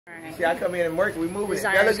Right. See, I come in and work. We move it.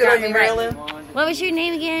 That look good on you, Marilyn. What was your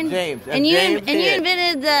name again? James. And you James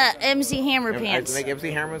invented the MC Hammer pants. I make MC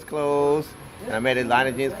Hammer's clothes. And I made a line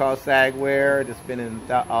of jeans called Sagwear. That's been in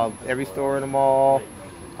every store in the mall.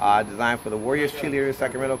 Designed for the Warriors cheerleaders,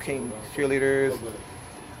 Sacramento Kings cheerleaders,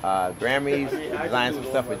 Grammys. Designed some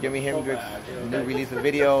stuff for Jimi Hendrix. New release of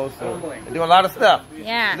videos. So I'm doing a lot of stuff.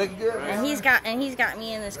 Yeah. Look good. And he's got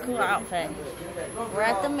me in this cool outfit. We're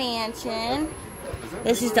at the mansion.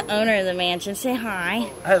 This is the owner of the mansion. Say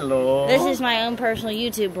hi. Hello. This is my own personal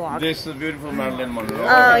YouTube blog. This is beautiful Marilyn Monroe.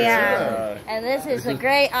 Oh, yeah. And this is a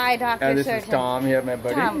great eye doctor and this surgeon. is Tom here, my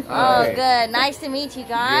buddy. Tom. Oh, good. Nice to meet you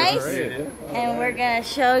guys. And we're going to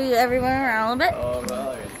show you everyone around a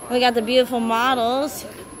little bit. We got the beautiful models.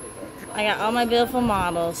 I got all my beautiful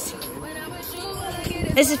models.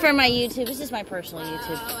 This is for my YouTube. This is my personal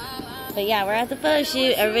YouTube. But yeah, we're at the photo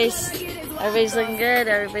shoot. Everybody's looking good.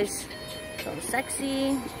 Everybody's so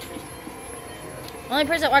sexy. The only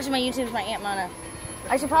person that watches my YouTube is my Aunt Mona.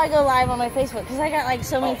 I should probably go live on my Facebook because I got like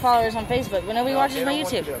so many followers on Facebook, but nobody watches my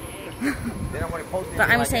YouTube. But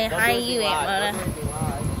I'm saying hi to you, Aunt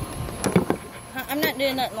Mona. I'm not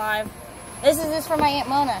doing nothing live. This is for my Aunt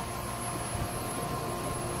Mona.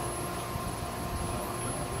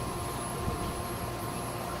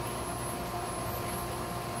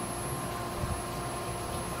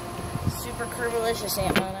 Super curvilicious,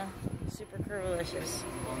 Aunt Mona. Super curvilicious.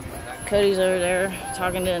 Cody's over there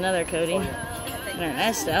talking to another Cody. And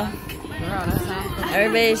Ernesto.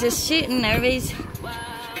 Everybody's just shooting.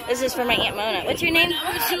 This is for my Aunt Mona. What's your name?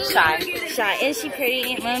 Shy. Shy. Is she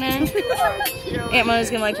pretty, Aunt Mona? Aunt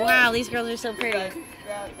Mona's gonna be like, wow, these girls are so pretty.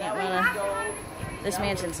 Aunt Mona. This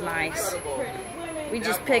mansion's nice. We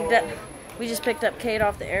just picked up Kate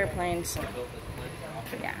off the airplane. So.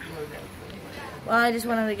 Yeah. Well, I just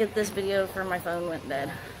wanted to get this video before my phone went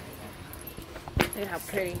dead. Look at how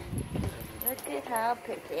pretty. Look at how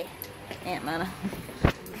pretty. Aunt Mona.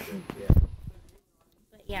 But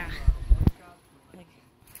yeah.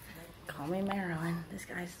 Call me Marilyn. This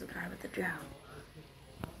guy's the guy with the drone.